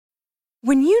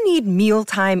When you need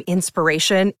mealtime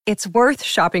inspiration, it's worth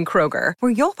shopping Kroger,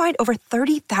 where you'll find over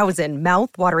 30,000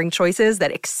 mouth-watering choices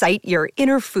that excite your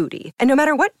inner foodie. And no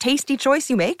matter what tasty choice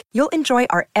you make, you'll enjoy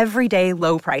our everyday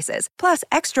low prices, plus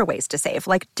extra ways to save,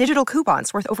 like digital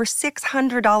coupons worth over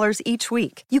 $600 each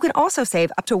week. You can also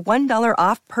save up to $1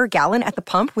 off per gallon at the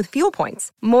pump with fuel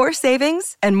points. More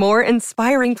savings and more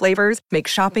inspiring flavors make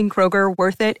shopping Kroger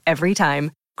worth it every time.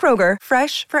 Kroger,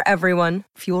 fresh for everyone.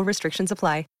 Fuel restrictions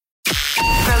apply.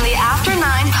 From the After 9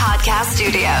 podcast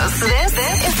studios, this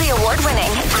is the award-winning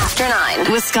After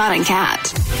 9 with Scott and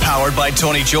Kat. Powered by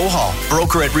Tony Johal,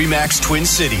 broker at RE/MAX Twin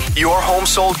City. Your home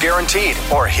sold guaranteed,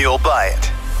 or he'll buy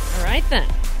it. All right, then.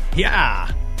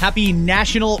 Yeah. Happy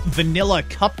National Vanilla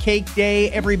Cupcake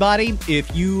Day, everybody.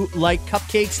 If you like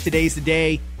cupcakes, today's the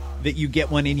day that you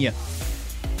get one in you.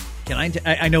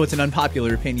 I know it's an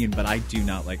unpopular opinion, but I do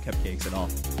not like cupcakes at all.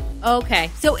 Okay,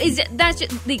 so that's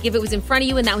just like if it was in front of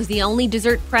you and that was the only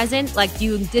dessert present, like do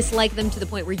you dislike them to the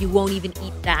point where you won't even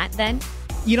eat that then?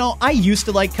 You know, I used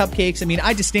to like cupcakes. I mean,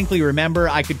 I distinctly remember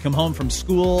I could come home from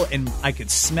school and I could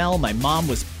smell my mom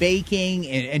was baking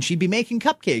and she'd be making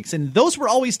cupcakes, and those were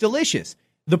always delicious.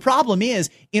 The problem is,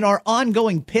 in our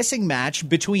ongoing pissing match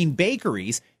between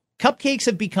bakeries, cupcakes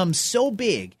have become so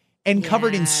big and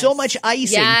covered in so much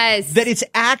icing that it's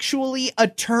actually a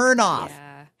turnoff.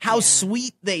 How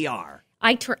sweet they are.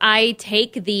 I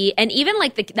take and even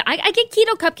like I get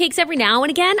keto cupcakes every now and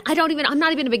again. I'm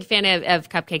not even a big fan of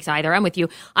cupcakes either. I'm with you.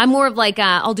 I'm more of like,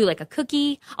 I'll do like a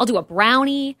cookie. I'll do a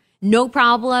brownie. No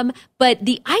problem. But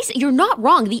the icing, you're not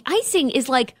wrong. The icing is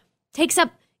like, takes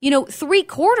up,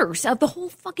 3/4 of the whole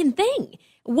fucking thing.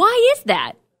 Why is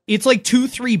that? It's like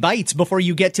 2-3 bites before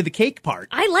you get to the cake part.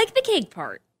 I like the cake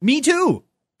part. Me too.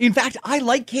 In fact, I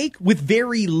like cake with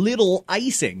very little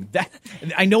icing.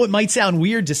 I know it might sound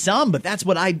weird to some, but that's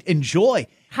what I enjoy.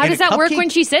 How does that work when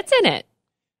she sits in it?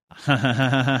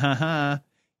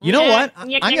 You know what? I'm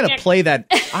going to play that.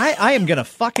 I am going to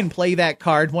fucking play that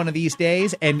card one of these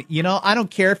days. And, I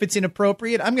don't care if it's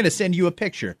inappropriate. I'm going to send you a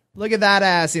picture. Look at that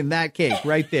ass in that cake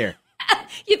right there.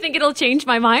 You think it'll change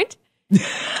my mind?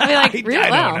 I'll be like, really?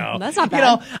 I don't know. That's not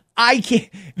bad. I can't.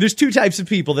 There's two types of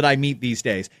people that I meet these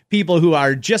days. People who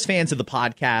are just fans of the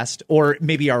podcast or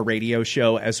maybe our radio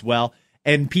show as well.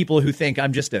 And people who think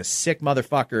I'm just a sick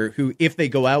motherfucker who, if they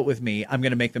go out with me, I'm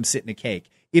going to make them sit in a cake.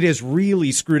 It has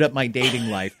really screwed up my dating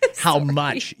life how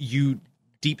much you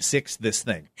deep six this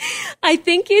thing. I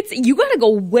think you got to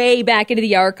go way back into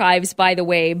the archives, by the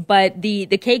way. But the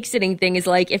cake sitting thing is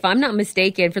like, if I'm not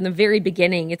mistaken, from the very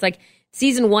beginning, it's like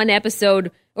season 1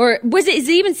 episode, or is it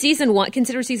even season 1?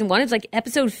 Consider season 1. It's like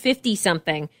episode 50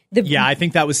 something. Yeah, I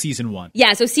think that was season 1.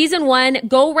 Yeah, so season 1,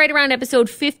 go right around episode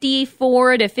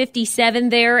 54 to 57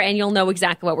 there, and you'll know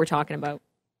exactly what we're talking about.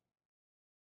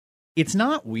 It's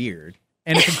not weird.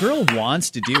 And if a girl wants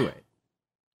to do it,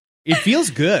 it feels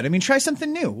good. I mean, try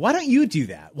something new. Why don't you do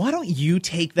that? Why don't you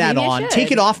take that on,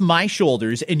 take it off my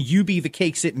shoulders, and you be the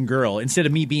cake-sitting girl instead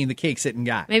of me being the cake-sitting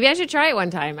guy? Maybe I should try it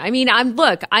one time. I mean,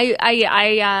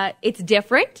 it's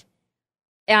different.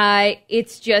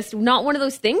 It's just not one of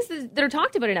those things that are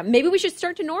talked about enough. Maybe we should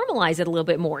start to normalize it a little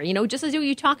bit more. Just as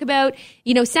you talk about,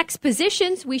 sex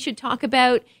positions, we should talk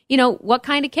about, what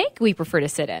kind of cake we prefer to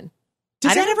sit in.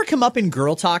 Does that ever come up in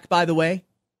girl talk, by the way?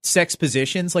 Sex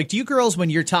positions? Like, do you girls, when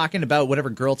you're talking about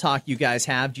whatever girl talk you guys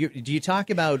have, do you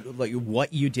talk about like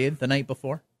what you did the night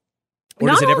before? Or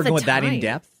does it ever go that in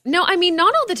depth? No, I mean,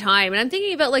 not all the time. And I'm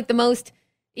thinking about like the most,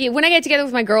 when I get together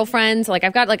with my girlfriends, like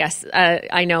I've got like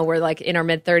I know we're like in our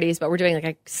mid-30s, but we're doing like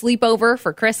a sleepover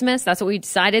for Christmas. That's what we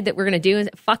decided that we're going to do.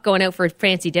 Fuck going out for a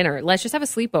fancy dinner. Let's just have a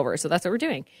sleepover. So that's what we're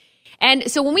doing. And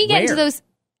so when we get into those,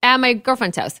 at my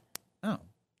girlfriend's house. Oh.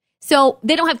 So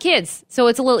they don't have kids, so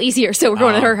it's a little easier. So we're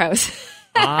going to her house.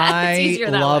 I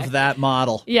love that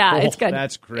model. Yeah, it's good.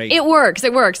 That's great. It works.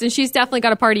 And she's definitely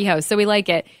got a party house, so we like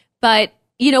it. But,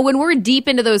 when we're deep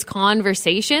into those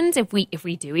conversations, if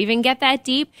we do even get that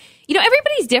deep,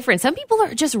 everybody's different. Some people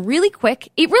are just really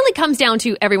quick. It really comes down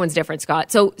to everyone's different,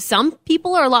 Scott. So some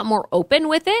people are a lot more open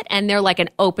with it, and they're like an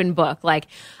open book. Like,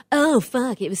 oh,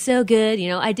 fuck, it was so good.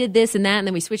 I did this and that, and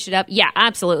then we switched it up. Yeah,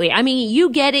 absolutely. I mean,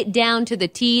 you get it down to the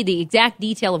T, the exact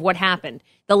detail of what happened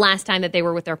the last time that they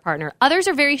were with their partner. Others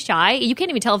are very shy. You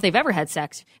can't even tell if they've ever had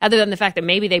sex, other than the fact that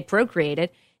maybe they procreated.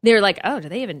 They're like, oh, do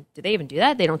they even do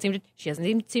that? She doesn't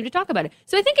even seem to talk about it.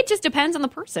 So I think it just depends on the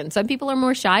person. Some people are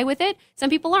more shy with it.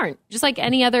 Some people aren't. Just like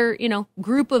any other,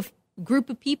 group of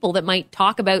people that might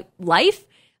talk about life.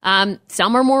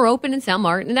 Some are more open and some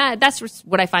aren't. And that's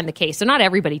what I find the case. So not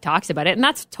everybody talks about it. And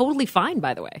that's totally fine,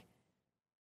 by the way.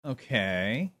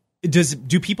 Okay.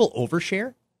 Do people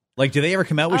overshare? Like, do they ever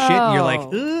come out with shit and you're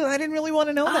like, ooh, I didn't really want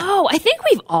to know that? Oh, I think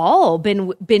we've all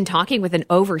been talking with an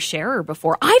oversharer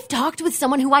before. I've talked with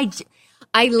someone who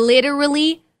I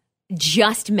literally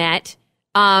just met.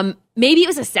 Maybe it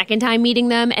was a second time meeting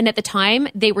them. And at the time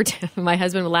they were, my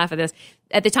husband would laugh at this.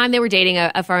 At the time they were dating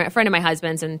a friend of my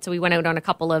husband's. And so we went out on a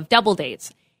couple of double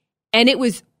dates and it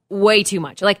was way too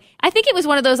much. Like, I think it was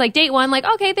one of those like date one, like,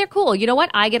 okay, they're cool. You know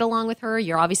what? I get along with her.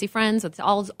 You're obviously friends. It's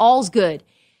all's good.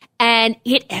 And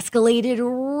it escalated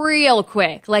real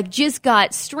quick, like just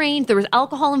got strained. There was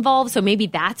alcohol involved. So maybe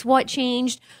that's what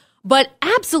changed. But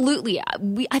absolutely,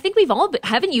 I think we've all been,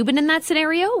 haven't you been in that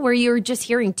scenario where you're just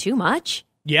hearing too much?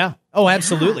 Yeah. Oh,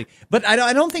 absolutely. Yeah. But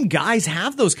I don't think guys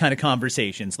have those kind of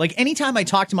conversations. Like anytime I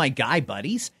talk to my guy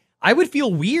buddies, I would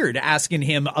feel weird asking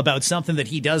him about something that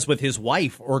he does with his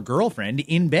wife or girlfriend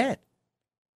in bed.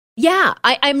 Yeah.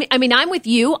 I mean, I'm with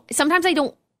you. Sometimes I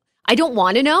don't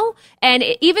want to know. And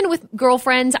even with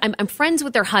girlfriends, I'm friends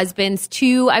with their husbands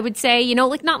too. I would say, you know,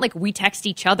 like not like we text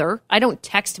each other. I don't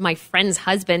text my friend's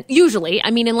husband usually. I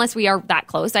mean, unless we are that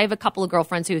close. I have a couple of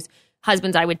girlfriends whose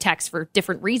husbands I would text for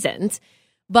different reasons.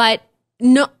 But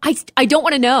no, I don't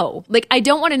want to know. Like, I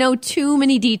don't want to know too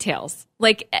many details.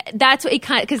 Like, that's what it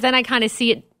kind of, because then I kind of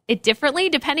see it differently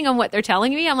depending on what they're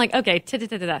telling me. I'm like, okay,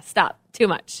 stop. Too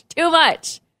much.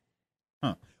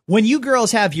 Huh. When you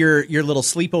girls have your little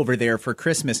sleepover there for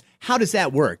Christmas, how does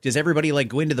that work? Does everybody like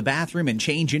go into the bathroom and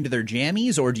change into their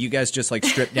jammies, or do you guys just like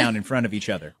strip down in front of each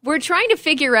other? We're trying to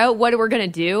figure out what we're going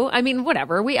to do. I mean,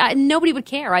 whatever. Nobody would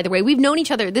care either way. We've known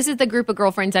each other. This is the group of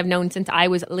girlfriends I've known since I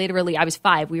was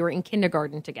 5. We were in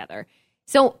kindergarten together.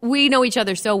 So we know each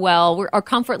other so well. Our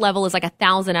comfort level is like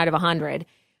 1,000 out of 100.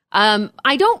 I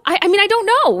don't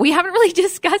know. We haven't really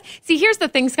discussed. See, here's the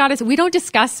thing, Scott, is we don't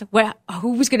discuss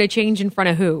who's going to change in front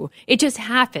of who. It just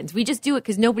happens. We just do it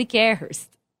because nobody cares.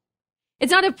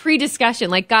 It's not a pre-discussion.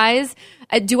 Like, guys,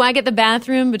 do I get the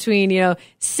bathroom between,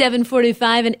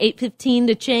 7:45 and 8:15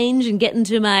 to change and get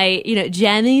into my,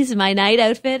 jammies, my night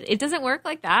outfit? It doesn't work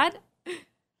like that.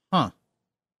 Huh.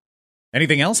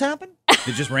 Anything else happen?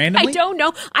 Did just randomly? I don't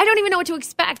know. I don't even know what to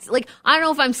expect. Like, I don't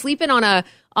know if I'm sleeping on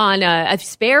a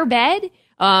spare bed,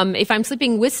 if I'm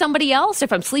sleeping with somebody else,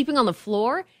 if I'm sleeping on the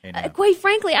floor. Quite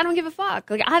frankly, I don't give a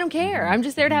fuck. Like, I don't care. I'm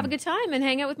just there to have a good time and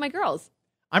hang out with my girls.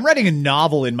 I'm writing a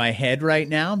novel in my head right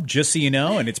now, just so you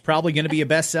know, and it's probably going to be a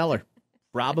bestseller.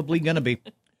 Probably going to be.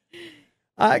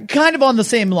 Kind of on the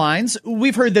same lines,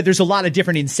 we've heard that there's a lot of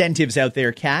different incentives out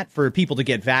there, Kat, for people to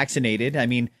get vaccinated. I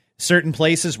mean, certain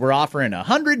places were offering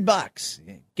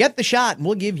 $100. Get the shot and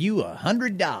we'll give you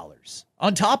 $100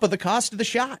 on top of the cost of the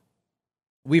shot.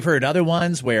 We've heard other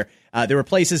ones where there were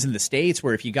places in the States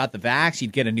where if you got the vax,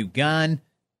 you'd get a new gun.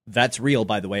 That's real,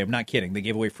 by the way. I'm not kidding. They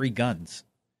gave away free guns.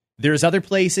 There's other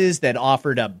places that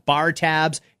offered bar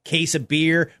tabs, case of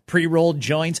beer, pre-rolled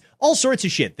joints, all sorts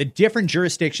of shit that different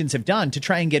jurisdictions have done to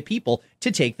try and get people to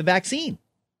take the vaccine.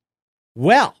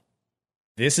 Well,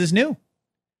 this is new.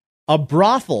 A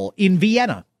brothel in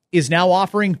Vienna is now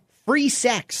offering free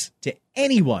sex to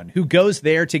anyone who goes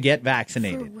there to get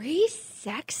vaccinated. Free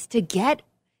sex to get?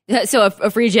 So a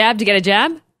free jab to get a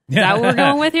jab? Is that what we're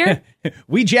going with here?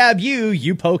 We jab you,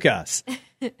 you poke us.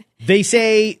 They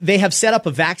say they have set up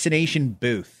a vaccination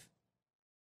booth.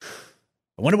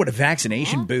 I wonder what a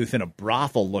vaccination booth in a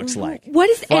brothel looks like. What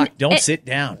is? Don't sit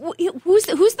down.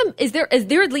 Is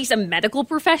there at least a medical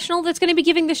professional that's going to be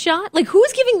giving the shot? Like,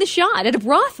 who's giving the shot at a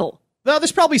brothel? Well,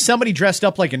 there's probably somebody dressed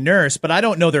up like a nurse, but I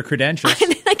don't know their credentials.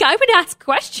 Like, I would ask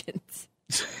questions.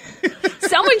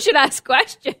 Someone should ask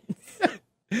questions.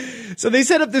 So they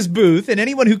set up this booth, and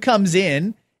anyone who comes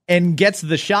in and gets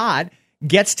the shot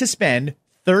gets to spend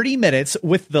 30 minutes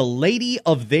with the lady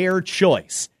of their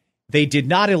choice. They did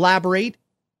not elaborate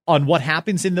on what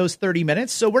happens in those 30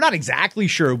 minutes, so we're not exactly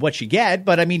sure what you get,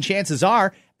 but I mean, chances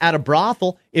are at a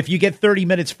brothel, if you get 30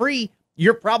 minutes free,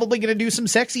 you're probably going to do some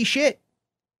sexy shit.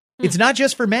 It's not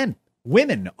just for men.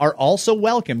 Women are also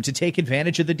welcome to take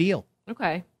advantage of the deal.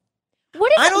 Okay.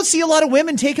 I don't see a lot of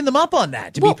women taking them up on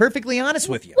that, to be perfectly honest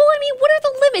with you. Well, I mean, what are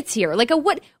the limits here? Like,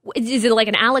 what is it, like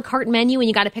an a la carte menu and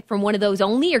you got to pick from one of those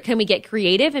only? Or can we get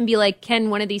creative and be like, can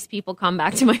one of these people come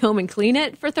back to my home and clean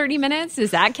it for 30 minutes?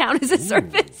 Does that count as a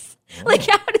service? Like,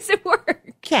 how does it work?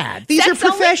 Kat, these are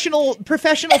professional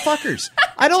fuckers.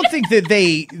 I don't think that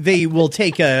they will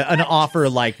take an offer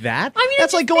like that. I mean,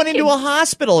 that's like going into a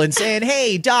hospital and saying,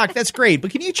 hey, doc, that's great,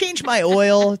 but can you change my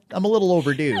oil? I'm a little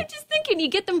overdue. I'm just thinking, you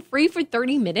get them free for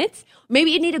 30 minutes.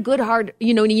 Maybe you need a good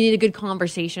you need a good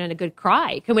conversation and a good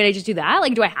cry. Can I just do that?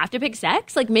 Like, do I have to pick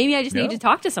sex? Like, maybe I just need to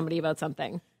talk to somebody about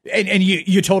something. And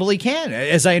you totally can.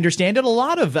 As I understand it, a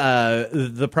lot of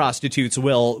the prostitutes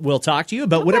will talk to you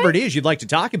about whatever it is you'd like to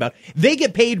talk about. They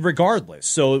get paid regardless.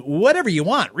 So whatever you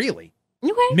want, really.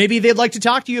 Okay. Maybe they'd like to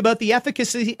talk to you about the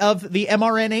efficacy of the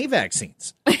mRNA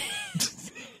vaccines.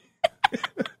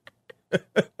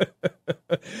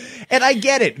 And I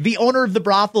get it. The owner of the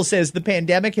brothel says the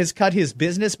pandemic has cut his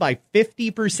business by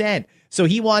 50%. So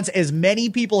he wants as many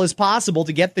people as possible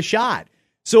to get the shot.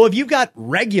 So if you've got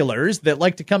regulars that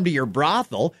like to come to your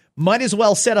brothel, might as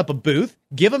well set up a booth,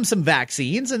 give them some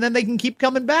vaccines, and then they can keep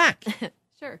coming back.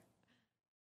 Sure.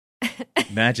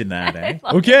 Imagine that, eh?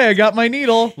 Okay, I got my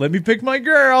needle. Let me pick my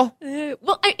girl.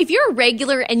 If you're a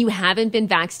regular and you haven't been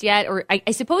vaxxed yet, or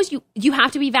I suppose you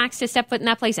have to be vaxxed to step foot in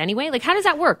that place anyway. Like, how does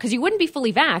that work? Because you wouldn't be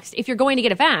fully vaxxed if you're going to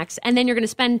get a vax, and then you're going to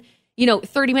spend,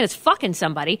 30 minutes fucking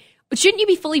somebody. But shouldn't you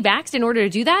be fully vaxxed in order to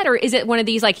do that? Or is it one of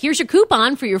these, like, here's your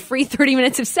coupon for your free 30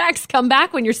 minutes of sex. Come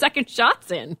back when your second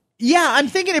shot's in. Yeah, I'm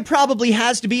thinking it probably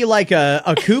has to be like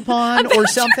a coupon or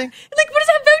something. Like, what does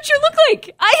that voucher look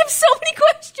like? I have so many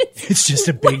questions. It's just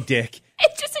a big dick.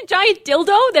 It's just a giant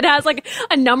dildo that has, like,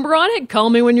 a number on it.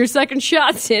 Call me when your second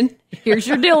shot's in. Here's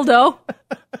your dildo.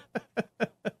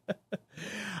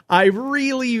 I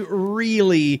really,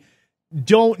 really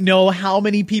don't know how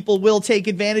many people will take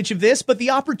advantage of this, but the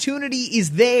opportunity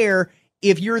is there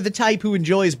if you're the type who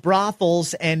enjoys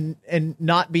brothels and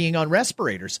not being on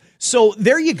respirators. So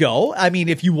there you go. I mean,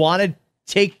 if you want to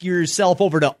take yourself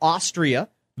over to Austria,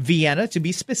 Vienna to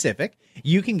be specific,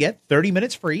 you can get 30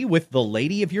 minutes free with the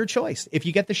lady of your choice if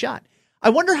you get the shot.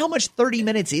 I wonder how much 30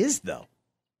 minutes is, though.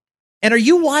 And are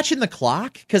you watching the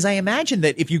clock? Because I imagine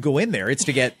that if you go in there, it's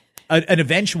to get an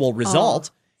eventual result.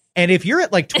 And if you're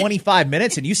at like 25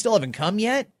 minutes and you still haven't come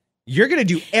yet, you're going to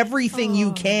do everything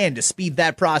you can to speed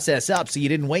that process up so you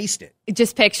didn't waste it.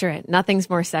 Just picture it. Nothing's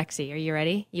more sexy. Are you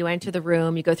ready? You enter the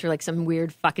room. You go through like some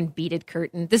weird fucking beaded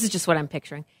curtain. This is just what I'm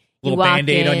picturing. You Little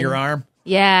Band-Aid on your arm.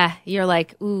 Yeah. You're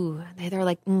like, ooh. They're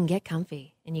like, get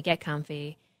comfy. And you get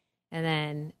comfy. And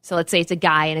then, so let's say it's a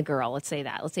guy and a girl. Let's say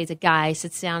that. Let's say it's a guy,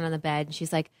 sits down on the bed, and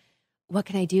she's like, what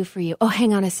can I do for you? Oh,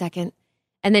 hang on a second.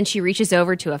 And then she reaches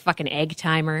over to a fucking egg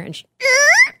timer and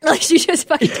she just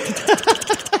fucking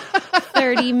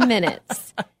 30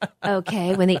 minutes.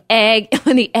 Okay, when the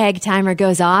egg timer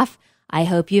goes off, I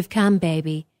hope you've come,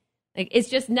 baby. Like, it's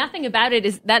just nothing about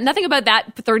it nothing about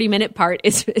that 30-minute part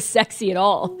is sexy at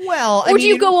all. Well, do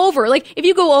you go over? Like, if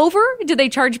you go over, do they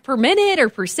charge per minute or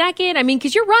per second? I mean,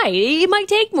 because you're right, it might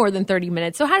take more than 30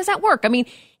 minutes. So how does that work? I mean,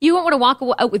 you won't want to walk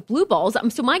out with blue balls.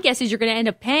 So my guess is you're going to end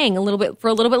up paying a little bit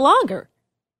longer.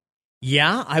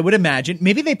 Yeah, I would imagine.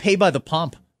 Maybe they pay by the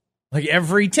pump. Like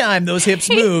every time those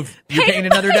hips move, you're paying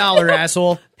another $1,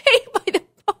 asshole. Pay by the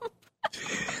pump.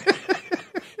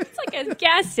 It's like a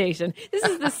gas station. This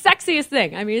is the sexiest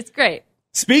thing. I mean, it's great.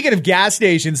 Speaking of gas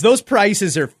stations, those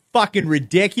prices are fucking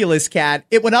ridiculous, Kat.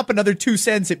 It went up another 2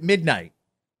 cents at midnight.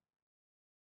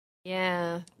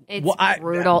 Yeah, it's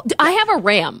brutal. I have a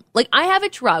Ram. Like, I have a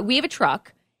truck. We have a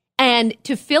truck. And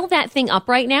to fill that thing up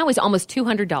right now is almost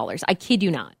 $200. I kid you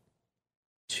not.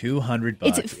 $200.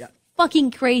 It's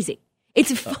fucking crazy.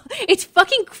 It's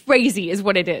fucking crazy is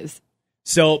what it is.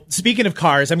 So speaking of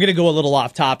cars, I'm going to go a little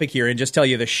off topic here and just tell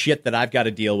you the shit that I've got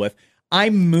to deal with.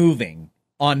 I'm moving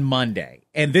on Monday,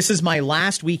 and this is my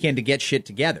last weekend to get shit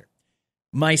together.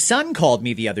 My son called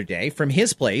me the other day from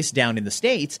his place down in the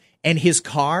States, and his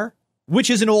car, which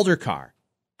is an older car,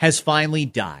 has finally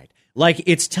died. Like,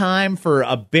 it's time for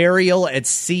a burial at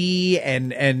sea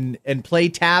and play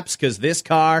taps because this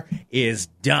car is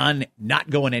done, not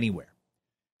going anywhere.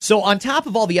 So on top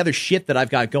of all the other shit that I've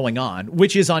got going on,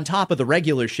 which is on top of the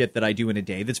regular shit that I do in a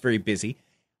day that's very busy,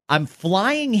 I'm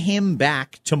flying him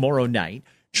back tomorrow night,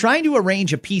 trying to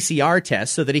arrange a PCR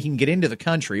test so that he can get into the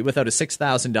country without a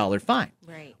 $6,000 fine.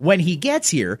 Right. When he gets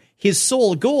here, his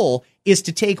sole goal is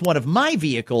to take one of my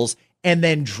vehicles and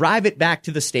then drive it back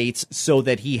to the States so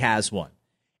that he has one.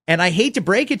 And I hate to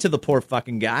break it to the poor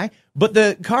fucking guy, but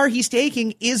the car he's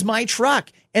taking is my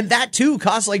truck. And that, too,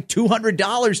 costs like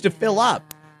 $200 to fill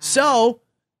up. So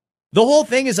the whole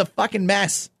thing is a fucking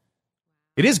mess.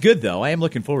 It is good, though. I am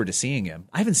looking forward to seeing him.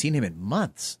 I haven't seen him in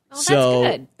months. Oh, that's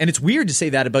good. And it's weird to say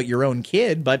that about your own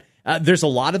kid, but there's a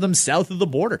lot of them south of the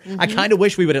border. Mm-hmm. I kind of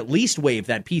wish we would at least waive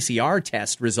that PCR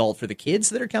test result for the kids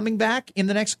that are coming back in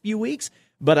the next few weeks.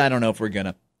 But I don't know if we're going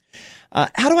to.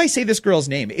 How do I say this girl's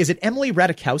name? Is it Emily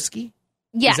Ratajkowski?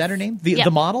 Yes. Is that her name?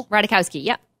 The model? Ratajkowski,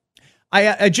 yep.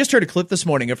 I just heard a clip this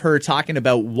morning of her talking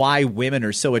about why women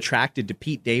are so attracted to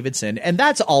Pete Davidson. And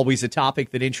that's always a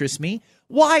topic that interests me.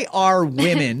 Why are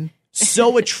women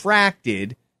so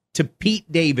attracted to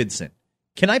Pete Davidson?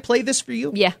 Can I play this for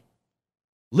you? Yeah.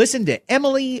 Listen to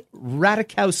Emily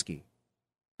Ratajkowski.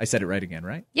 I said it right again,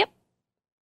 right? Yep.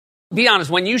 Be honest,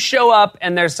 when you show up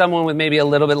and there's someone with maybe a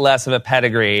little bit less of a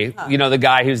pedigree, you know, the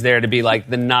guy who's there to be like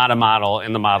the not a model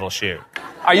in the model shoot.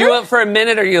 Are you up for a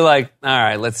minute or are you like, all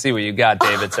right, let's see what you got,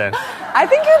 Davidson? I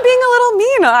think you're being a little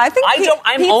mean. I think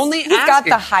he's got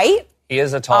the height. He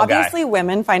is a tall guy. Obviously,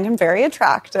 women find him very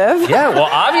attractive. Yeah, well,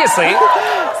 obviously.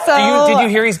 So did you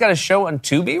hear he's got a show on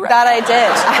Tubi right that I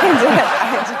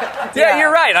did. Yeah,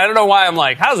 you're right. I don't know why I'm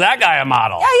like, how's that guy a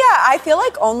model? Yeah. I feel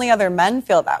like only other men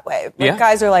feel that way. Like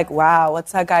guys are like, wow,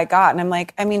 what's that guy got? And I'm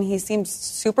like, I mean, he seems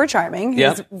super charming.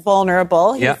 He's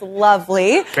vulnerable. He's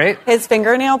lovely. Great. His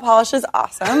fingernail polish is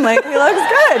awesome. Like, he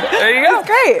looks good. There you go. He's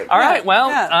great. All right, well,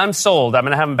 I'm sold. I'm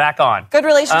going to have him back on. Good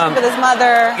relationship with his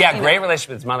mother. Yeah, great relationship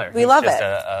with his mother. We love just it.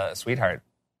 A sweetheart.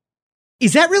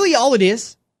 Is that really all it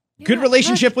is? Good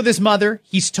relationship with his mother.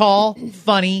 He's tall,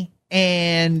 funny,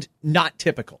 and not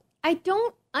typical. I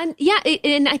don't.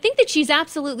 And I think that she's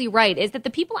absolutely right, is that the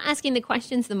people asking the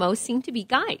questions the most seem to be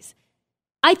guys.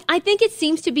 I think it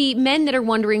seems to be men that are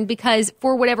wondering because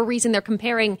for whatever reason they're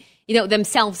comparing,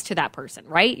 themselves to that person,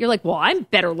 right? You're like, well, I'm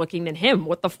better looking than him.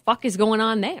 What the fuck is going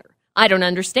on there? I don't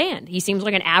understand. He seems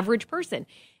like an average person.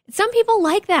 Some people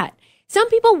like that. Some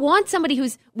people want somebody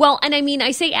who's, and I mean,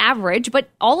 I say average, but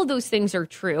all of those things are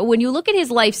true. When you look at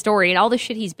his life story and all the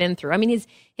shit he's been through, I mean,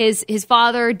 his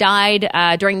father died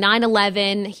during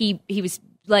 9/11. He was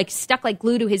like stuck like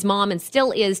glue to his mom and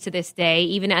still is to this day,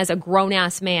 even as a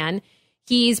grown-ass man.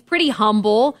 He's pretty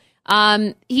humble.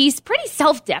 He's pretty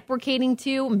self-deprecating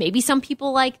too. Maybe some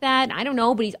people like that. I don't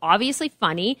know, but he's obviously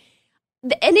funny.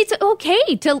 And it's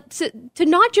okay to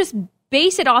not just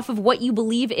base it off of what you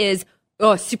believe is,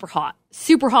 oh, super hot,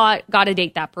 gotta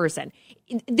date that person.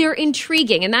 They're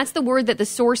intriguing, and that's the word that the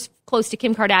source close to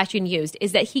Kim Kardashian used,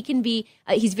 is that he can be,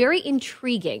 he's very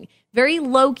intriguing, very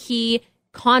low-key,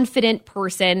 confident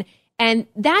person, and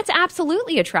that's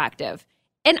absolutely attractive.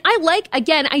 And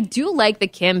I do like the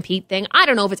Kim Pete thing. I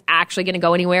don't know if it's actually going to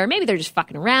go anywhere. Maybe they're just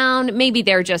fucking around. Maybe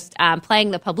they're just playing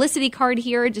the publicity card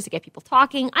here just to get people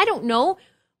talking. I don't know,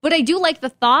 but I do like the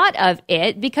thought of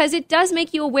it because it does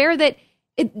make you aware that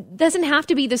it doesn't have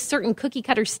to be this certain cookie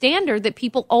cutter standard that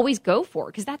people always go for,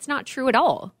 because that's not true at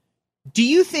all. Do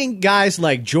you think guys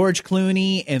like George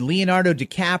Clooney and Leonardo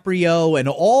DiCaprio and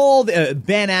all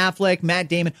Ben Affleck, Matt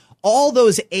Damon, all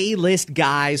those A-list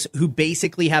guys who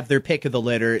basically have their pick of the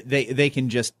litter, they can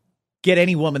just get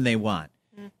any woman they want?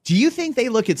 Do you think they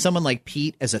look at someone like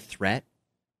Pete as a threat?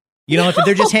 If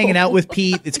they're just hanging out with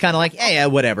Pete, it's kind of like, yeah,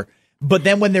 whatever. But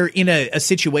then when they're in a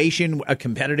situation, a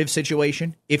competitive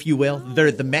situation, if you will, they're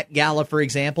at the Met Gala, for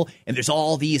example, and there's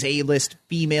all these A-list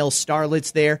female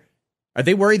starlets there. Are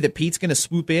they worried that Pete's going to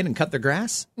swoop in and cut their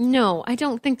grass? No, I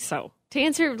don't think so. To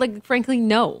answer, frankly,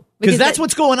 no. Because that's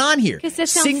what's going on here.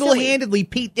 Single-handedly, silly.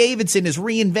 Pete Davidson is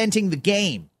reinventing the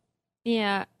game.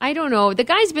 Yeah, I don't know. The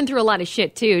guy's been through a lot of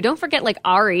shit, too. Don't forget,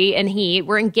 Ari and he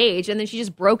were engaged, and then she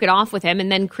just broke it off with him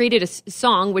and then created a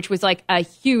song, which was a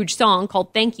huge song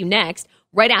called Thank You Next,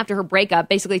 right after her breakup,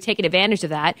 basically taking advantage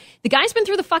of that. The guy's been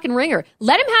through the fucking ringer.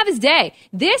 Let him have his day.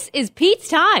 This is Pete's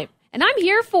time, and I'm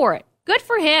here for it. Good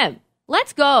for him.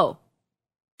 Let's go.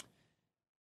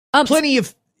 Plenty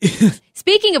of...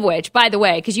 Speaking of which, by the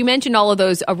way, because you mentioned all of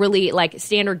those really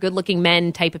standard good-looking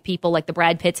men type of people like the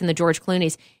Brad Pitts and the George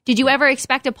Clooney's. Did you ever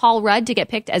expect a Paul Rudd to get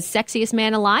picked as sexiest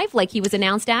man alive like he was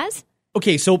announced as?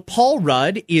 Okay, so Paul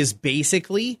Rudd is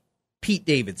basically Pete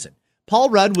Davidson. Paul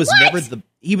Rudd was hear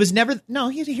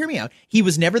me out. He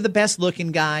was never the best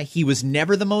looking guy. He was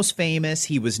never the most famous.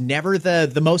 He was never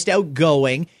the most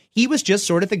outgoing. He was just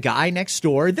sort of the guy next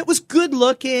door that was good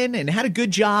looking and had a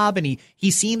good job, and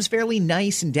he seems fairly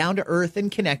nice and down to earth and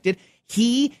connected.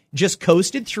 He just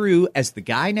coasted through as the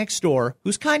guy next door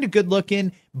who's kind of good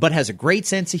looking, but has a great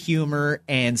sense of humor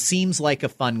and seems like a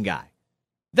fun guy.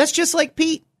 That's just like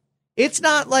Pete. It's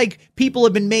not like people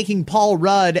have been making Paul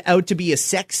Rudd out to be a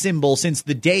sex symbol since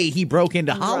the day he broke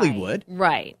into Hollywood.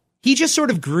 Right. He just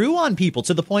sort of grew on people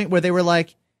to the point where they were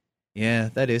like, yeah,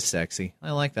 that is sexy.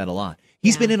 I like that a lot.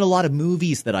 He's been in a lot of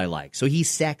movies that I like, so he's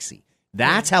sexy.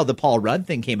 That's how the Paul Rudd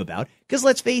thing came about. Because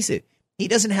let's face it, he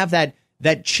doesn't have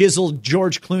that chiseled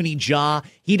George Clooney jaw.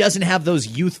 He doesn't have those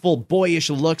youthful,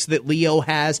 boyish looks that Leo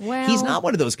has. Well, he's not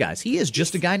one of those guys. He is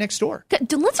just a guy next door.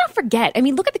 Let's not forget. I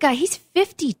mean, look at the guy. He's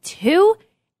 52.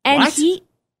 And what?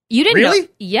 You didn't really? know?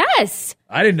 Yes.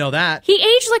 I didn't know that. He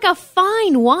aged like a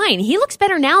fine wine. He looks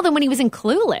better now than when he was in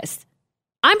Clueless.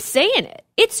 I'm saying it.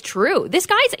 It's true. This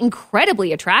guy's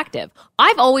incredibly attractive.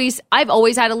 I've always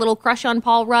had a little crush on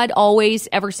Paul Rudd, always,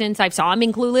 ever since I saw him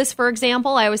in Clueless, for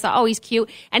example. I always thought, oh, he's cute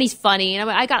and he's funny. And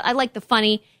I like the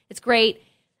funny. It's great.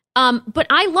 But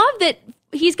I love that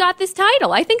he's got this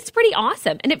title. I think it's pretty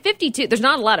awesome. And at 52, there's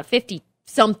not a lot of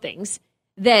 50-somethings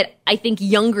that I think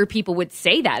younger people would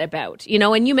say that about,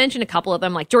 and you mentioned a couple of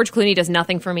them, like George Clooney does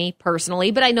nothing for me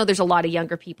personally, but I know there's a lot of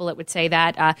younger people that would say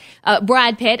that.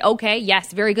 Brad Pitt, okay,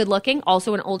 yes, very good looking,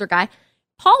 also an older guy.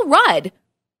 Paul Rudd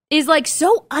is like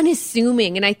so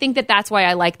unassuming, and I think that that's why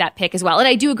I like that pick as well. And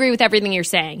I do agree with everything you're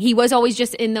saying. He was always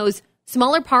just in those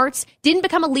smaller parts, didn't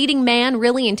become a leading man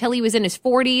really until he was in his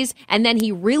 40s, and then he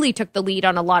really took the lead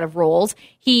on a lot of roles.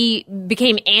 He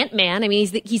became Ant-Man. I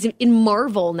mean, he's in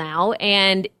Marvel now,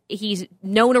 and he's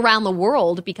known around the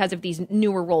world because of these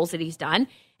newer roles that he's done.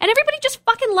 And everybody just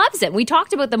fucking loves him. We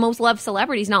talked about the most loved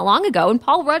celebrities not long ago, and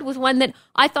Paul Rudd was one that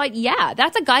I thought, yeah,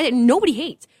 that's a guy that nobody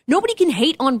hates. Nobody can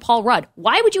hate on Paul Rudd.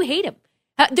 Why would you hate him?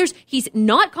 He's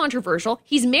not controversial.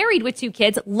 He's married with 2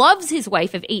 kids, loves his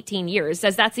wife of 18 years,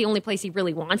 says that's the only place he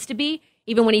really wants to be.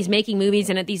 Even when he's making movies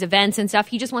and at these events and stuff,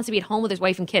 he just wants to be at home with his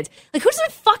wife and kids. Like, who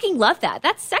doesn't fucking love that?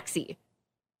 That's sexy.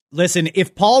 Listen,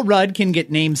 if Paul Rudd can get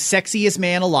named sexiest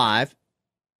man alive,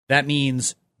 that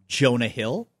means Jonah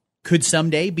Hill could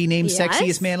someday be named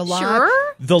sexiest man alive.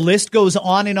 Sure. The list goes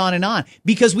on and on and on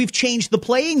because we've changed the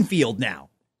playing field now.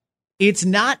 It's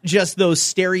not just those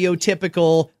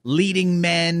stereotypical leading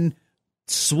men,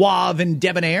 suave and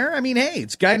debonair. I mean, hey,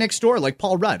 it's guy next door like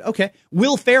Paul Rudd. Okay.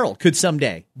 Will Ferrell could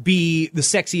someday be the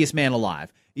sexiest man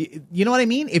alive. You know what I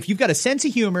mean? If you've got a sense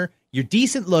of humor, you're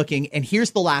decent looking, and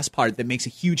here's the last part that makes a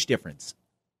huge difference.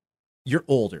 You're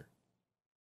older.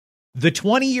 The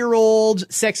 20-year-old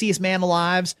sexiest man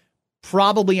alives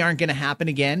probably aren't going to happen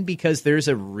again because there's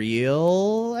a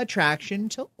real attraction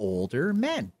to older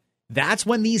men. That's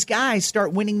when these guys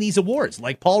start winning these awards,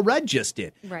 like Paul Rudd just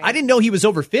did. Right. I didn't know he was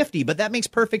over 50, but that makes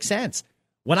perfect sense.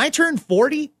 When I turned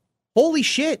 40, holy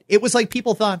shit, it was like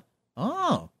people thought,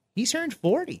 oh, he turned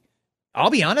 40. I'll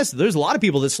be honest, there's a lot of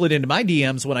people that slid into my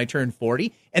DMs when I turned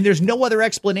 40, and there's no other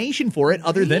explanation for it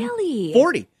other than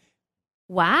 40.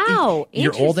 Wow.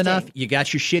 You're old enough. You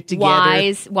got your shit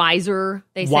together. Wiser,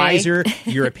 they say. Wiser.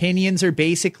 Your opinions are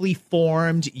basically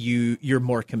formed. You're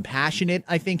more compassionate,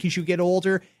 I think, as you get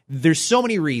older. There's so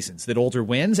many reasons that older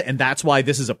wins, and that's why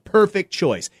this is a perfect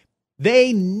choice.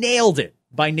 They nailed it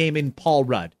by naming Paul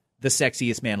Rudd the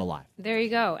sexiest man alive. There you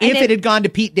go. If it had gone to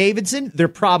Pete Davidson, there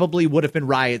probably would have been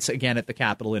riots again at the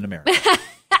Capitol in America.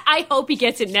 I hope he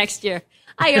gets it next year.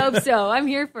 I hope so. I'm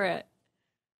here for it.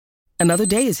 Another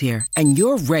day is here, and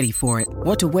you're ready for it.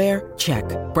 What to wear? Check.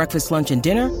 Breakfast, lunch, and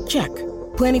dinner? Check.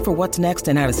 Planning for what's next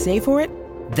and how to save for it?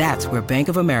 That's where Bank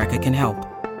of America can help.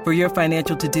 For your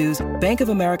financial to-dos, Bank of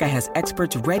America has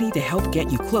experts ready to help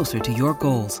get you closer to your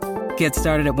goals. Get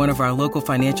started at one of our local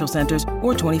financial centers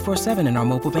or 24/7 in our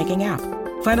mobile banking app.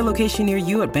 Find a location near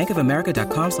you at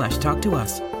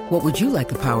bankofamerica.com/talktous. What would you like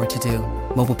the power to do?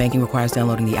 Mobile banking requires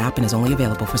downloading the app and is only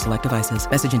available for select devices.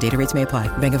 Message and data rates may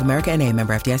apply. Bank of America NA,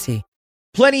 member FDIC.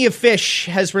 Plenty of Fish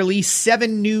has released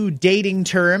 7 new dating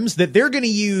terms that they're going to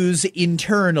use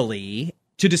internally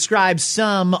to describe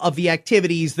some of the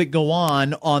activities that go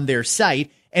on their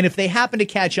site. And if they happen to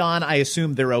catch on, I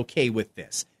assume they're okay with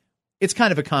this. It's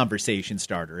kind of a conversation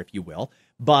starter, if you will.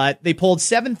 But they polled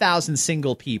 7,000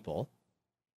 single people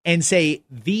and say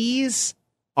these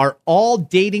are all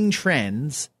dating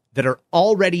trends that are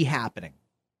already happening.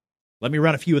 Let me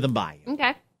run a few of them by you.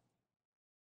 Okay.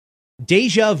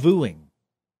 Deja vuing.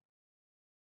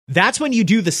 That's when you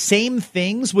do the same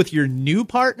things with your new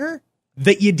partner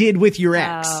that you did with your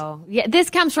ex. Oh, yeah. This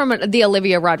comes from the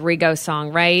Olivia Rodrigo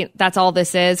song, right? That's all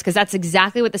this is, because that's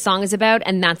exactly what the song is about,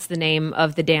 and that's the name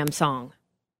of the damn song.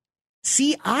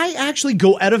 See, I actually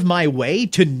go out of my way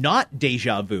to not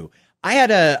deja vu. I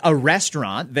had a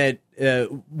restaurant that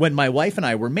when my wife and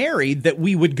I were married that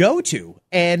we would go to,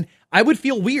 and I would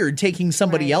feel weird taking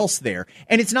somebody else there.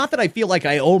 And it's not that I feel like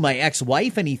I owe my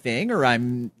ex-wife anything, or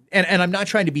I'm not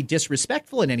trying to be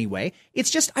disrespectful in any way.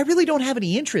 It's just I really don't have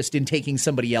any interest in taking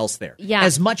somebody else there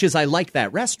as much as I like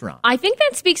that restaurant. I think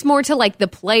that speaks more to like the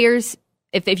players.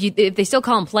 If they still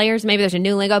call them players, maybe there's a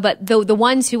new lingo, but the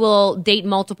ones who will date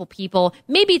multiple people,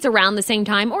 maybe it's around the same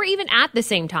time or even at the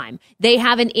same time. They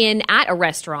have an in at a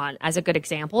restaurant as a good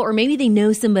example, or maybe they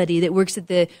know somebody that works for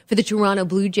the Toronto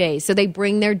Blue Jays, so they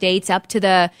bring their dates up to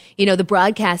the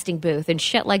broadcasting booth and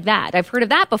shit like that. I've heard of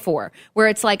that before, where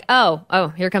it's like,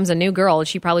 oh, here comes a new girl, and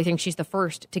she probably thinks she's the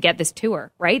first to get this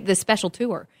tour, right? This special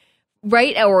tour,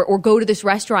 right? Or go to this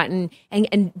restaurant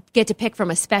and get to pick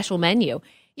from a special menu.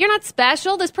 You're not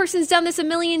special. This person's done this a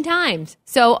million times.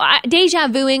 So deja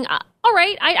vuing, all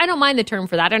right. I don't mind the term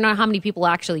for that. I don't know how many people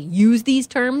actually use these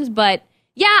terms, but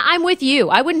yeah, I'm with you.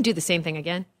 I wouldn't do the same thing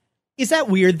again. Is that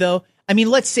weird, though? I mean,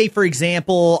 let's say, for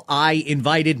example, I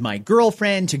invited my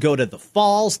girlfriend to go to the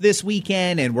Falls this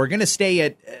weekend, and we're going to stay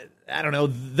at, I don't know,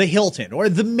 the Hilton or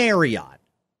the Marriott.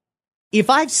 If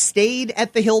I've stayed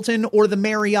at the Hilton or the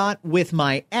Marriott with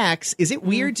my ex, is it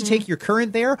weird to take your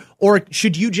current there? Or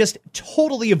should you just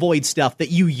totally avoid stuff that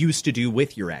you used to do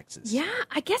with your exes? Yeah,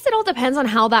 I guess it all depends on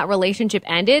how that relationship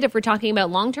ended. If we're talking about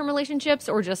long-term relationships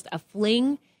or just a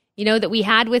fling, that we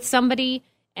had with somebody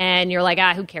and you're like,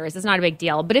 who cares? It's not a big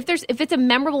deal. But if it's a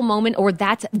memorable moment or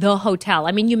that's the hotel.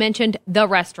 I mean, you mentioned the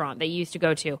restaurant that you used to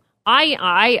go to.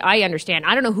 I understand.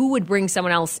 I don't know who would bring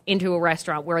someone else into a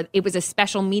restaurant where it was a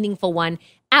special, meaningful one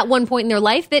at one point in their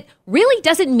life that really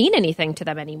doesn't mean anything to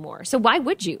them anymore. So why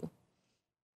would you?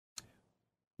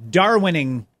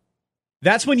 Darwining.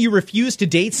 That's when you refuse to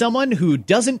date someone who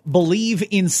doesn't believe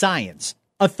in science.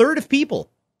 A third of people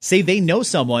say they know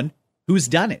someone who's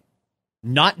done it.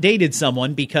 Not dated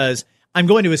someone because I'm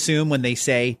going to assume when they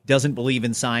say doesn't believe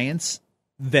in science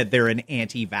that they're an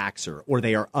anti-vaxxer or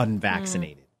they are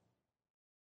unvaccinated.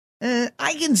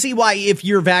 I can see why if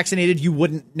you're vaccinated, you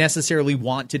wouldn't necessarily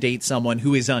want to date someone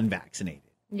who is unvaccinated.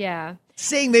 Yeah.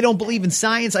 Saying they don't believe in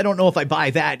science, I don't know if I buy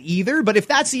that either. But if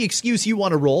that's the excuse you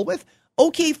want to roll with,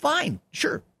 okay, fine,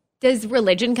 sure. Does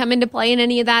religion come into play in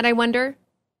any of that, I wonder?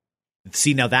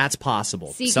 See, now that's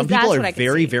possible. Some people are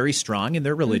very, very strong in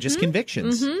their religious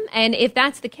convictions. Mm-hmm. And if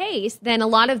that's the case, then a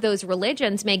lot of those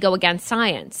religions may go against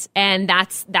science. And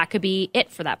that could be it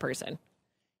for that person.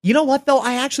 You know what, though?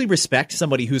 I actually respect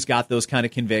somebody who's got those kind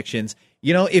of convictions.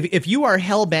 If you are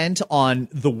hell-bent on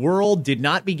the world did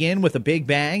not begin with a big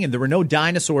bang and there were no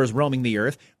dinosaurs roaming the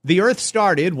earth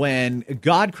started when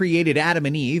God created Adam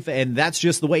and Eve, and that's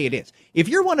just the way it is. If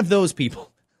you're one of those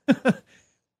people,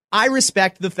 I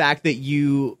respect the fact that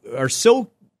you are so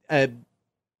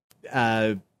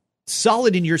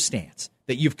solid in your stance,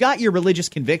 that you've got your religious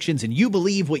convictions and you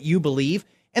believe what you believe.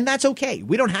 And that's okay.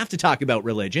 We don't have to talk about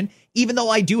religion, even though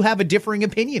I do have a differing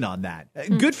opinion on that.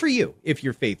 Good for you if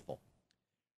you're faithful.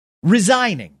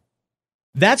 Resigning.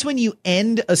 That's when you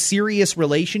end a serious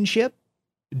relationship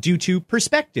due to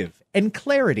perspective and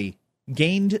clarity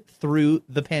gained through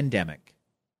the pandemic.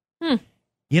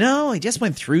 I just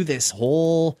went through this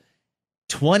whole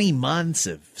 20 months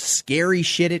of scary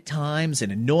shit at times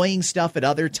and annoying stuff at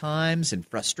other times and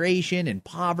frustration and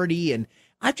poverty, and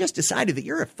I've just decided that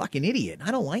you're a fucking idiot.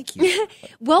 I don't like you.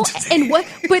 Well, and what?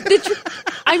 But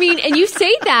and you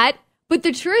say that, but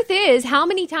the truth is, how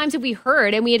many times have we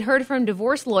heard, and we had heard from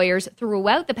divorce lawyers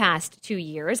throughout the past 2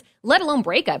 years, let alone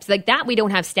breakups, like that we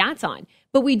don't have stats on.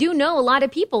 But we do know a lot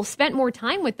of people spent more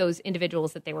time with those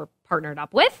individuals that they were partnered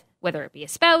up with, whether it be a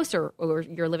spouse or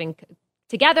you're living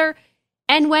together,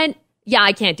 and went, yeah,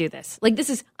 I can't do this. Like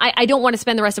I don't want to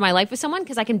spend the rest of my life with someone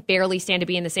because I can barely stand to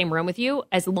be in the same room with you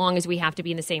as long as we have to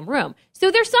be in the same room.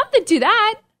 So there's something to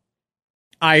that.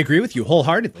 I agree with you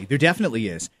wholeheartedly. There definitely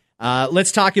is.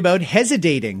 Let's talk about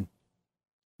hesitating.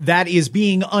 That is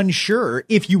being unsure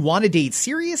if you want to date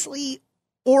seriously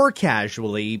or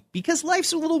casually because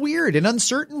life's a little weird and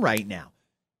uncertain right now.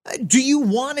 Do you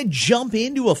want to jump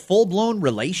into a full-blown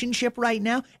relationship right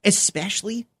now,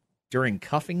 especially during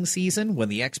cuffing season when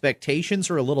the expectations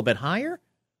are a little bit higher?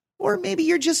 Or maybe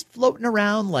you're just floating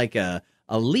around like a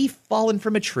leaf falling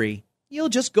from a tree. You'll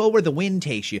just go where the wind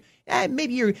takes you.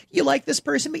 Maybe you like this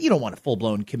person, but you don't want to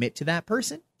full-blown commit to that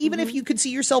person, even if you could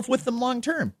see yourself with them long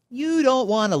term. You don't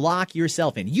want to lock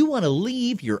yourself in. You want to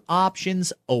leave your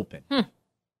options open.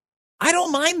 I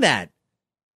don't mind that.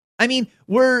 I mean,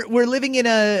 we're living in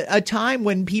a time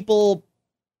when people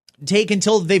take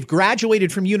until they've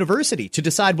graduated from university to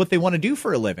decide what they want to do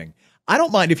for a living. I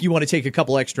don't mind if you want to take a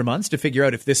couple extra months to figure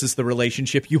out if this is the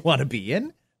relationship you want to be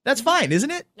in. That's fine,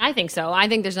 isn't it? I think so. I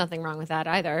think there's nothing wrong with that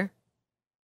either.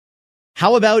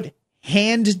 How about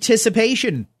hand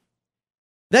anticipation?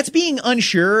 That's being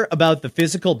unsure about the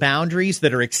physical boundaries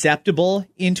that are acceptable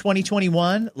in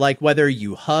 2021, like whether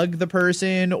you hug the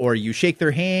person or you shake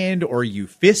their hand or you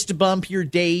fist bump your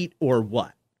date or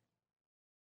what.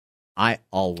 I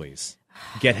always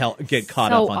get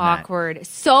caught up on that.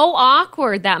 So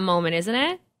awkward, that moment, isn't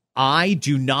it? I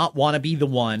do not want to be the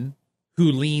one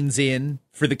who leans in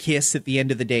for the kiss at the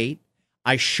end of the date.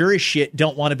 I sure as shit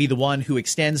don't want to be the one who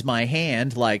extends my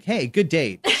hand like, hey, good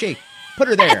date, shake, put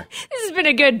her there. This has been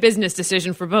a good business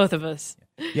decision for both of us.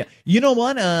 Yeah. You know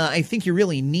what? I think you're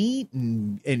really neat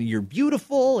and you're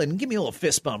beautiful, and give me a little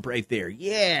fist bump right there.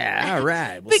 Yeah, all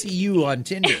right. We'll see you on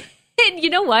Tinder. And you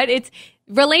know what? It's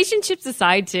relationships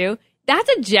aside, too. That's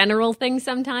a general thing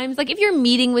sometimes. Like if you're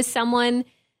meeting with someone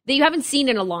that you haven't seen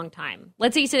in a long time,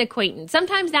 let's say it's an acquaintance,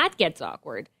 sometimes that gets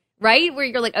awkward, right? Where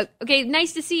you're like, okay,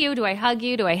 nice to see you. Do I hug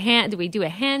you? Do we do a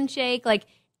handshake? Like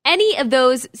any of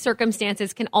those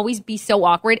circumstances can always be so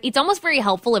awkward. It's almost very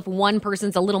helpful if one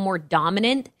person's a little more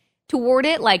dominant toward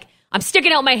it. Like, I'm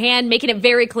sticking out my hand, making it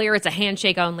very clear it's a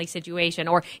handshake only situation,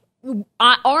 or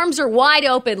arms are wide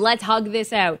open, let's hug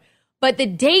this out. But the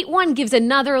date one gives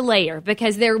another layer,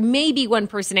 because there may be one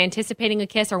person anticipating a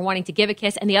kiss or wanting to give a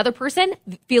kiss, and the other person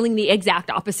feeling the exact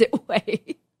opposite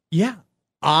way. Yeah.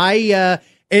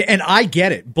 And I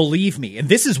get it, believe me. And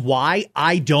this is why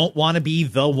I don't want to be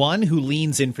the one who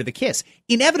leans in for the kiss.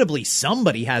 Inevitably,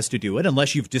 somebody has to do it,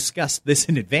 unless you've discussed this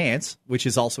in advance, which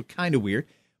is also kind of weird.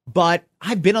 But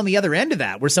I've been on the other end of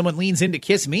that, where someone leans in to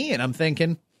kiss me, and I'm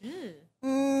thinking,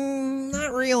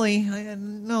 not really.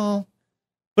 No.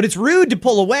 But it's rude to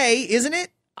pull away, isn't it?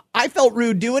 I felt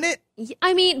rude doing it.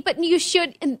 I mean, but you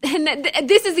should, and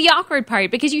this is the awkward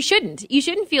part, because you shouldn't. You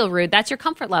shouldn't feel rude. That's your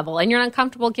comfort level, and you're not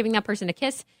comfortable giving that person a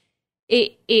kiss.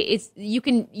 It's you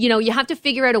can, you have to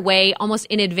figure out a way almost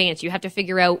in advance. You have to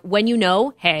figure out when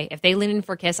hey, if they lean in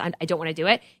for a kiss, I don't want to do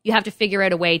it. You have to figure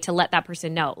out a way to let that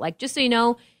person know. Like, just so you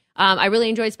know, I really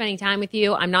enjoyed spending time with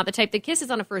you. I'm not the type that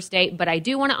kisses on a first date, but I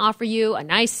do want to offer you a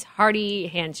nice, hearty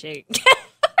handshake.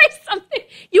 Something.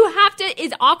 You have to,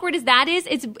 as awkward as that is,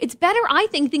 it's better, I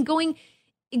think, than going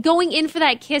in for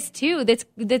that kiss too.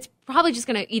 That's probably just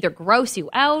going to either gross you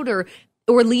out or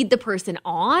lead the person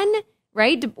on,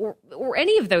 right? Or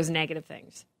any of those negative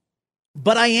things.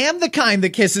 But I am the kind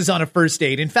that kisses on a first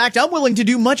date. In fact, I'm willing to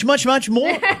do much, much, much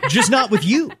more, just not with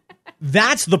you.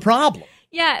 That's the problem.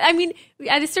 Yeah, I mean,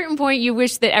 at a certain point, you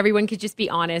wish that everyone could just be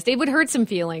honest. It would hurt some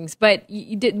feelings, but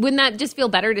wouldn't that just feel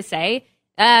better to say?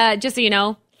 Just so you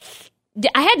know,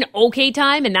 I had an okay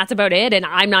time, and that's about it, and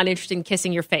I'm not interested in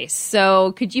kissing your face.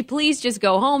 So could you please just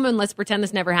go home and let's pretend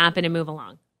this never happened and move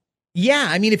along? Yeah,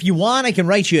 I mean, if you want, I can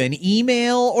write you an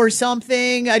email or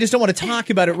something. I just don't want to talk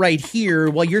about it right here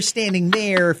while you're standing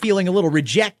there feeling a little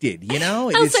rejected,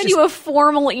 I'll send you a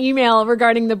formal email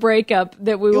regarding the breakup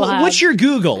that we will have. What's your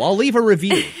Google? I'll leave a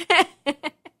review.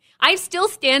 I still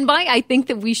stand by. I think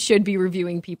that we should be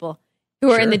reviewing people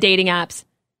who are in the dating apps.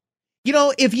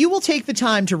 If you will take the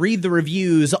time to read the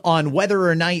reviews on whether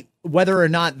or not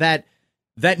that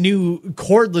new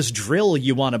cordless drill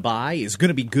you want to buy is going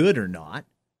to be good or not,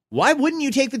 why wouldn't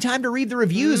you take the time to read the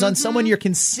reviews on someone you're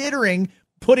considering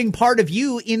putting part of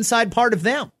you inside part of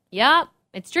them? Yep,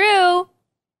 it's true.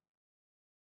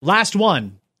 Last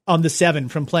one on the 7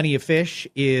 from Plenty of Fish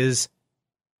is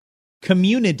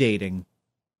communidating.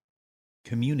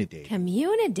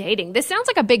 Communidating. This sounds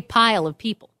like a big pile of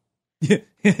people.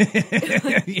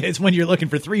 It's when you're looking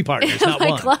for 3 partners, not one.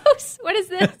 Am I close? What is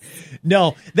this?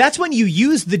 No, that's when you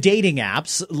use the dating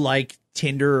apps like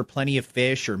Tinder or Plenty of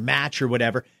Fish or Match or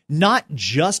whatever, not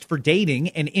just for dating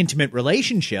and intimate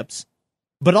relationships,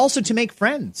 but also to make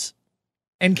friends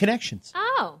and connections.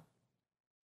 Oh.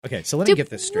 Okay, so let me get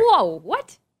this straight. Whoa,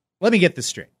 what? Let me get this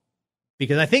straight.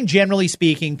 Because I think, generally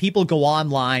speaking, people go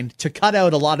online to cut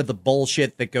out a lot of the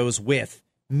bullshit that goes with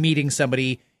meeting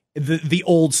somebody the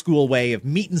old school way of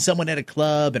meeting someone at a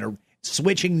club and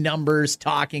switching numbers,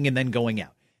 talking, and then going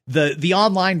out. The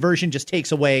online version just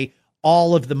takes away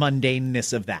all of the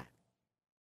mundaneness of that.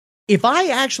 If I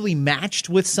actually matched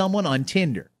with someone on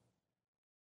Tinder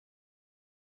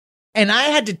and I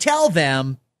had to tell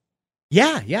them,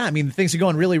 yeah, I mean, things are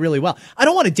going really, really well. I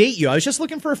don't want to date you. I was just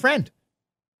looking for a friend.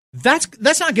 That's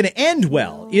not going to end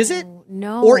well, is it?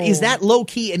 No. Or is that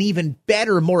low-key an even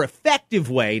better, more effective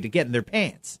way to get in their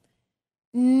pants?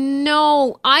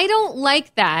 No, I don't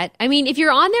like that. I mean, if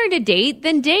you're on there to date,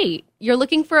 then date. You're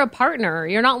looking for a partner.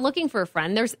 You're not looking for a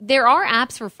friend. There are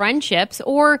apps for friendships,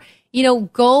 or,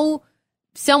 go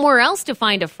somewhere else to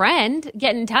find a friend.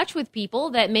 Get in touch with people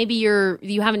that maybe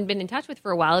you haven't been in touch with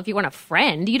for a while. If you want a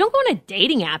friend, you don't go on a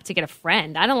dating app to get a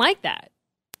friend. I don't like that.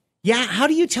 Yeah, how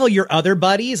do you tell your other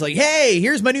buddies, like, hey,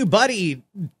 here's my new buddy,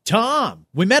 Tom.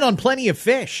 We met on Plenty of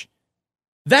Fish.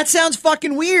 That sounds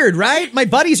fucking weird, right? My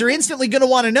buddies are instantly going to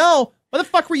want to know, why the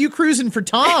fuck were you cruising for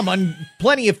Tom on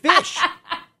Plenty of Fish?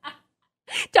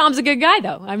 Tom's a good guy,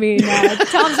 though. I mean,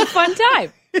 Tom's a fun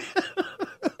time.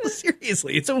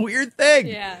 Seriously, it's a weird thing.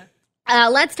 Yeah.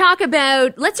 Let's talk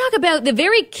about the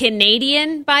very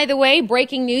Canadian, by the way,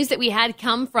 breaking news that we had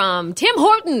come from Tim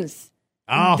Hortons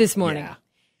this morning. Yeah.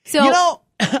 So,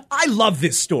 I love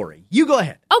this story. You go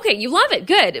ahead. Okay, you love it.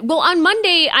 Good. Well, on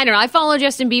Monday, I don't know, I follow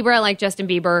Justin Bieber. I like Justin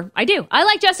Bieber. I do. I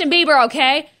like Justin Bieber,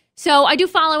 okay? So I do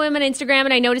follow him on Instagram,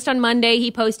 and I noticed on Monday he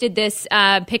posted this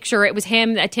picture. It was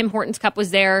him. A Tim Hortons cup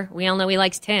was there. We all know he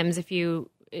likes Tim's. If you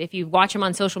watch him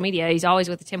on social media, he's always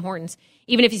with the Tim Hortons.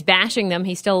 Even if he's bashing them,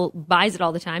 he still buys it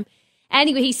all the time.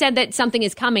 Anyway, he said that something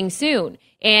is coming soon,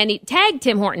 and he tagged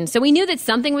Tim Hortons. So we knew that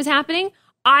something was happening.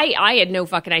 I had no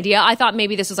fucking idea. I thought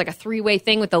maybe this was like a 3-way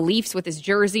thing with the Leafs with his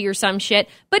jersey or some shit.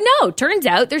 But no, turns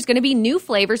out there's going to be new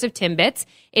flavors of Timbits.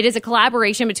 It is a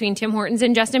collaboration between Tim Hortons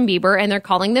and Justin Bieber, and they're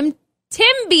calling them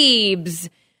Timbiebs.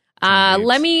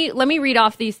 Let me read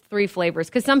off these 3 flavors,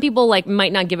 because some people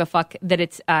might not give a fuck that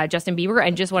it's Justin Bieber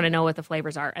and just want to know what the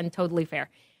flavors are, and totally fair.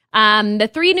 The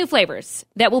 3 new flavors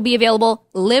that will be available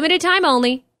limited time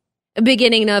only,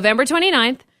 beginning November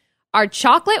 29th, are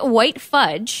chocolate white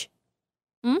fudge.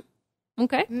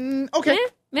 Okay. Okay.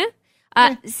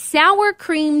 Yeah. Sour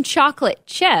cream chocolate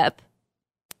chip.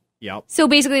 Yep. So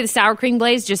basically the sour cream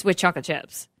glaze just with chocolate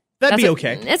chips. That'd be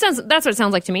okay. That's what it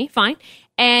sounds like to me. Fine.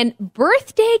 And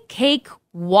birthday cake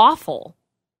waffle.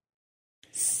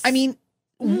 I mean,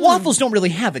 waffles don't really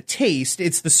have a taste.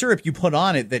 It's the syrup you put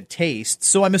on it that tastes.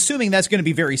 So I'm assuming that's going to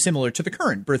be very similar to the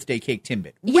current birthday cake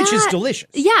Timbit, which is delicious.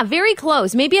 Yeah, very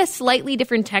close. Maybe a slightly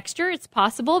different texture. It's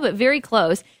possible, but very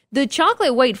close. The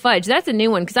chocolate white fudge, that's a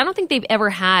new one, because I don't think they've ever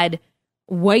had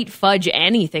white fudge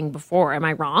anything before. Am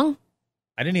I wrong?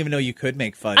 I didn't even know you could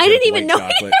make fudge. I didn't even know.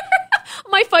 Chocolate.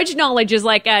 My fudge knowledge is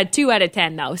like a 2 out of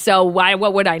 10, though. So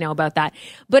what would I know about that?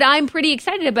 But I'm pretty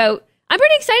excited about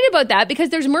that, because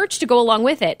there's merch to go along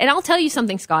with it. And I'll tell you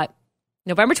something, Scott.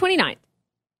 November 29th,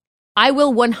 I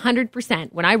will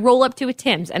 100%, when I roll up to a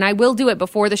Tim's, and I will do it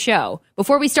before the show,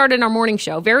 before we start in our morning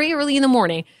show, very early in the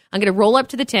morning, I'm going to roll up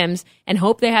to the Tim's and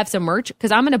hope they have some merch,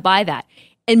 because I'm going to buy that.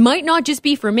 It might not just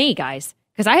be for me, guys,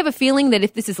 because I have a feeling that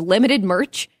if this is limited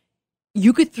merch,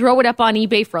 you could throw it up on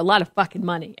eBay for a lot of fucking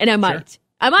money. And I might. Sure.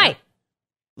 I might. Yeah.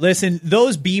 Listen,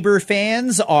 those Bieber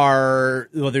fans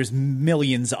there's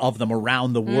millions of them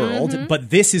around the world, but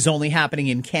this is only happening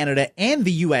in Canada and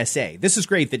the USA. This is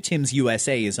great that Tim's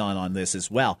USA is on this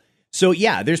as well. So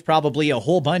yeah, there's probably a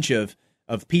whole bunch of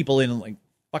people in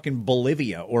fucking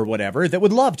Bolivia or whatever that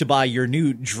would love to buy your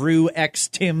new Drew X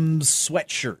Tim's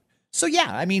sweatshirt. So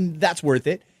yeah, I mean, that's worth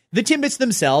it. The Timbits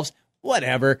themselves,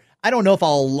 whatever. I don't know if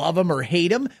I'll love them or hate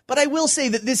them, but I will say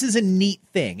that this is a neat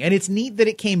thing, and it's neat that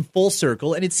it came full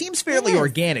circle, and it seems fairly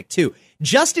organic, too.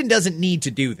 Justin doesn't need to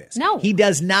do this. No. He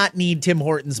does not need Tim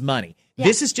Hortons' money. Yeah.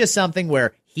 This is just something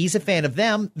where he's a fan of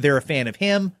them, they're a fan of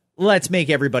him. Let's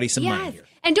make everybody some money here.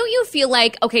 And don't you feel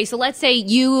like, okay, so let's say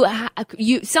you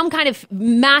some kind of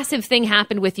massive thing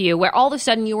happened with you where all of a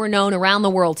sudden you were known around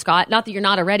the world, Scott. Not that you're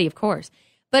not already, of course.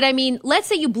 But I mean, let's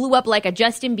say you blew up like a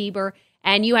Justin Bieber,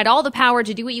 and you had all the power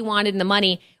to do what you wanted and the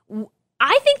money.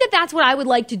 I think that that's what I would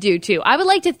like to do, too. I would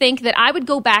like to think that I would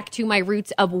go back to my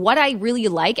roots of what I really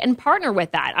like and partner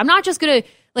with that. I'm not just going to,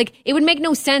 it would make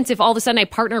no sense if all of a sudden I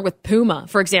partner with Puma,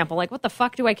 for example. What the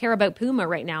fuck do I care about Puma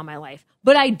right now in my life?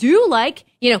 But I do like,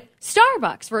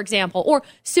 Starbucks, for example, or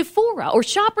Sephora, or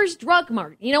Shoppers Drug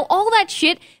Mart. All that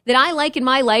shit that I like in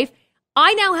my life,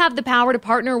 I now have the power to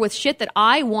partner with shit that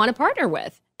I want to partner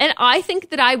with. And I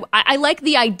think that I like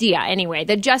the idea, anyway,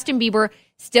 that Justin Bieber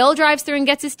still drives through and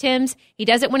gets his Timbs. He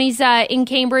does it when he's in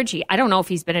Cambridge. I don't know if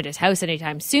he's been at his house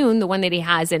anytime soon, the one that he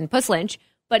has in Puss Lynch,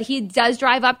 but he does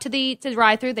drive up to the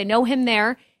drive-thru. They know him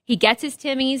there. He gets his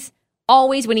Timmies.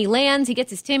 Always when he lands, he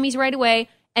gets his Timmies right away.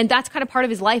 And that's kind of part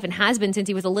of his life and has been since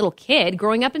he was a little kid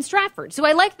growing up in Stratford. So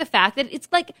I like the fact that it's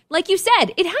like you said,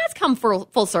 it has come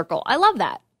full circle. I love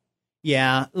that.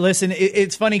 Yeah, listen,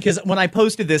 it's funny because when I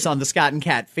posted this on the Scott and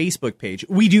Kat Facebook page,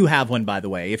 we do have one, by the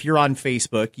way. If you're on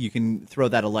Facebook, you can throw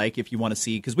that a like if you want to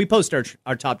see, because we post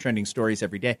our top trending stories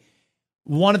every day.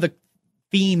 One of the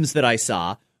themes that I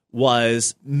saw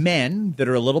was men that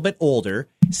are a little bit older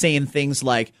saying things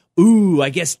like, ooh,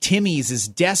 I guess Timmy's is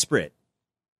desperate.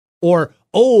 Or,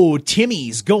 oh,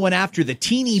 Timmy's going after the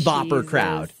teeny bopper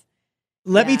crowd.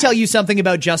 Let me tell you something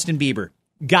about Justin Bieber.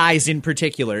 Guys in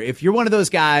particular, if you're one of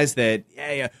those guys that,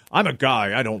 hey, I'm a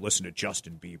guy, I don't listen to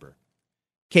Justin Bieber.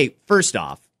 Okay, first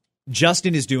off,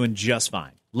 Justin is doing just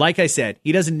fine. Like I said,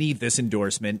 he doesn't need this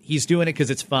endorsement. He's doing it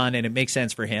because it's fun and it makes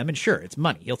sense for him. And sure, it's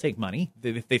money. He'll take money.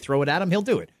 If they throw it at him, he'll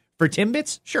do it. For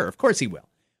Timbits, sure, of course he will.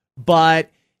 But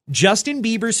Justin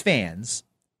Bieber's fans,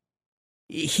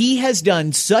 he has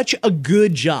done such a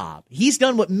good job. He's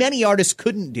done what many artists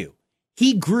couldn't do.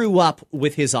 He grew up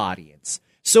with his audience.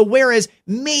 So whereas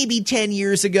maybe 10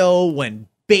 years ago when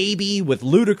Baby with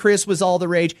Ludacris was all the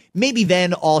rage, maybe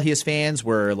then all his fans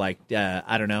were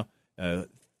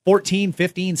 14,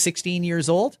 15, 16 years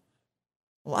old.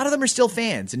 A lot of them are still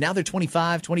fans, and now they're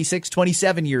 25, 26,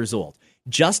 27 years old.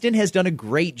 Justin has done a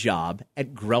great job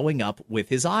at growing up with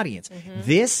his audience. Mm-hmm.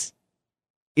 This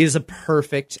is a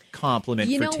perfect compliment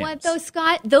for Tim's. You know what, though,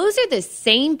 Scott? Those are the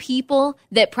same people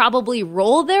that probably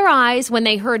rolled their eyes when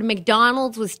they heard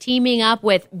McDonald's was teaming up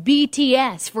with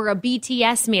BTS for a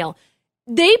BTS meal.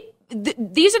 They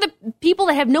these are the people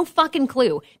that have no fucking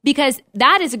clue, because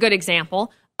that is a good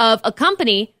example of a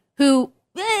company who,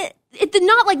 it's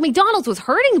not like McDonald's was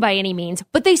hurting by any means,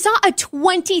 but they saw a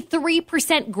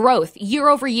 23% growth year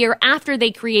over year after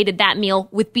they created that meal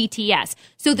with BTS.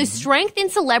 So the strength in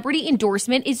celebrity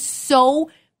endorsement is so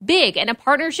big, and a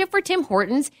partnership for Tim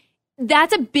Hortons,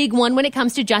 that's a big one when it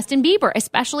comes to Justin Bieber,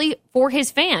 especially for his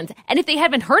fans. And if they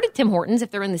haven't heard of Tim Hortons, if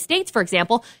they're in the States, for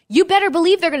example, you better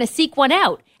believe they're going to seek one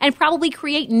out and probably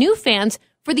create new fans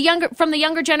from the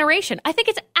younger generation. I think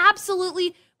it's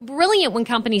absolutely brilliant when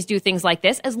companies do things like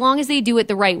this, as long as they do it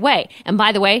the right way. And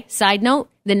by the way, side note,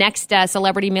 the next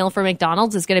celebrity meal for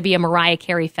McDonald's is going to be a Mariah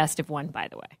Carey festive one, by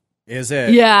the way. Is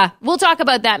it? Yeah. We'll talk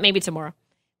about that maybe tomorrow.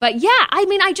 But yeah, I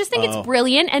mean, I just think it's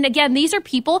brilliant. And again, these are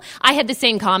people, I had the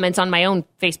same comments on my own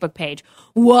Facebook page.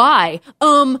 Why?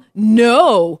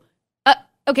 No.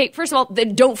 Okay, first of all,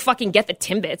 then don't fucking get the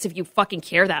Timbits if you fucking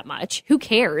care that much. Who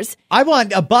cares? I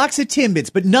want a box of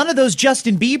Timbits, but none of those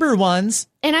Justin Bieber ones.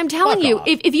 And I'm telling you,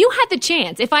 if you had the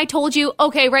chance, if I told you,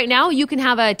 okay, right now you can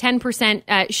have a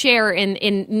 10% share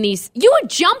in these, you would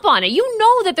jump on it. You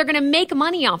know that they're going to make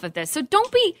money off of this. So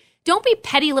don't be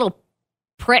petty little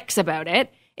pricks about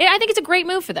it. I think it's a great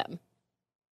move for them.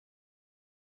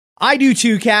 I do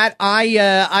too, Kat.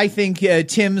 I think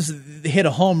Tim's hit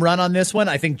a home run on this one.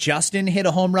 I think Justin hit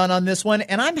a home run on this one.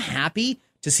 And I'm happy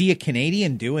to see a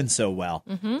Canadian doing so well.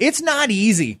 Mm-hmm. It's not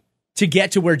easy to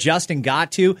get to where Justin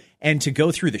got to and to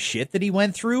go through the shit that he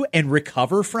went through and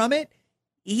recover from it.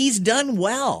 He's done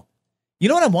well. You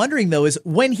know what I'm wondering, though, is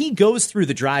when he goes through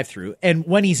the drive-thru and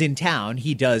when he's in town,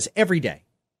 he does every day.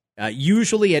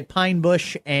 Usually at Pine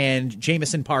Bush and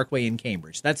Jameson Parkway in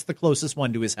Cambridge. That's the closest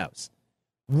one to his house.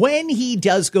 When he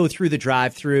does go through the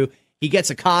drive-thru, he gets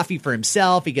a coffee for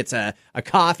himself. He gets a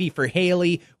coffee for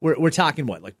Haley. We're talking,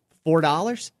 what, like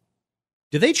 $4?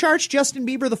 Do they charge Justin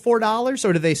Bieber the $4,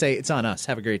 or do they say, it's on us,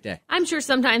 have a great day? I'm sure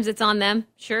sometimes it's on them.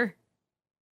 Sure.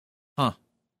 Huh.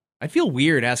 I feel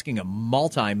weird asking a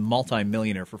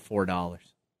multi-millionaire for $4.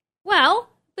 Well,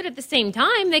 but at the same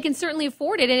time, they can certainly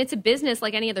afford it, and it's a business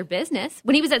like any other business.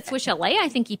 When he was at Swiss Chalet, I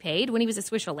think he paid. When he was at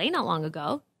Swiss Chalet not long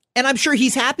ago. And I'm sure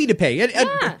he's happy to pay.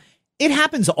 It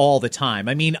happens all the time.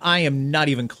 I mean, I am not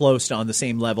even close to on the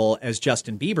same level as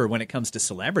Justin Bieber when it comes to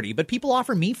celebrity, but people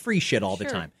offer me free shit all the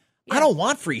time. Yeah. I don't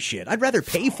want free shit. I'd rather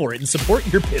pay for it and support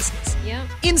your business. Yeah.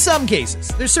 In some cases.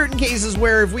 There's certain cases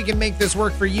where if we can make this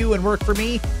work for you and work for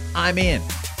me, I'm in.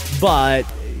 But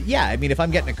yeah, I mean, if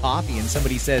I'm getting a coffee and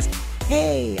somebody says,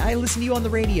 hey, I listen to you on the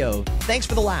radio. Thanks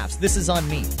for the laughs. This is on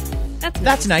me.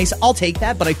 That's nice. I'll take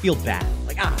that, but I feel bad.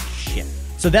 Like, shit.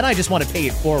 So then I just want to pay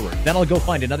it forward. Then I'll go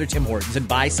find another Tim Hortons and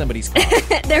buy somebody's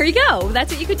coffee. There you go.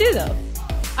 That's what you could do, though.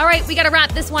 All right, we got to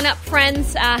wrap this one up,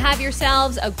 friends. Have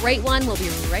yourselves a great one. We'll be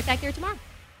right back here tomorrow.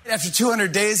 After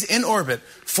 200 days in orbit,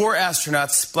 4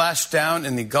 astronauts splashed down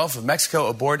in the Gulf of Mexico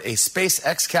aboard a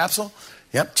SpaceX capsule.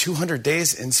 Yep, 200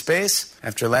 days in space.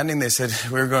 After landing, they said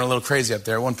we were going a little crazy up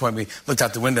there. At one point, we looked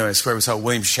out the window and I swear we saw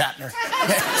William Shatner.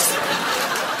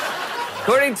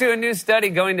 According to a new study,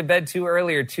 going to bed too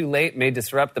early or too late may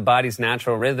disrupt the body's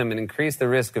natural rhythm and increase the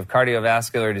risk of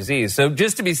cardiovascular disease. So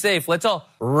just to be safe, let's all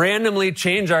randomly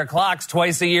change our clocks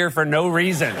twice a year for no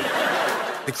reason.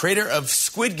 The creator of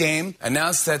Squid Game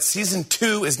announced that Season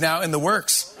 2 is now in the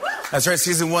works. That's right,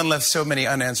 Season 1 left so many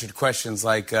unanswered questions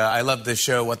like, I love this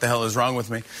show, what the hell is wrong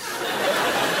with me?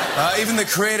 Even the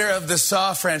creator of the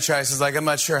Saw franchise is like, I'm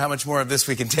not sure how much more of this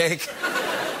we can take.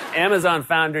 Amazon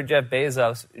founder Jeff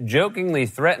Bezos jokingly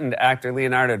threatened actor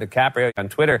Leonardo DiCaprio on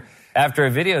Twitter after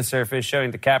a video surfaced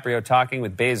showing DiCaprio talking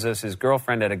with Bezos'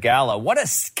 girlfriend at a gala. What a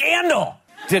scandal!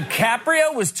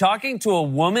 DiCaprio was talking to a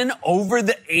woman over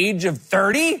the age of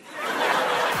 30?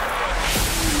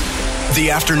 The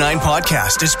After 9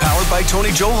 podcast is powered by Tony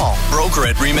Johal, broker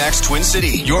at RE/MAX Twin City.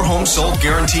 Your home sold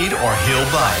guaranteed or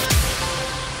he'll buy it.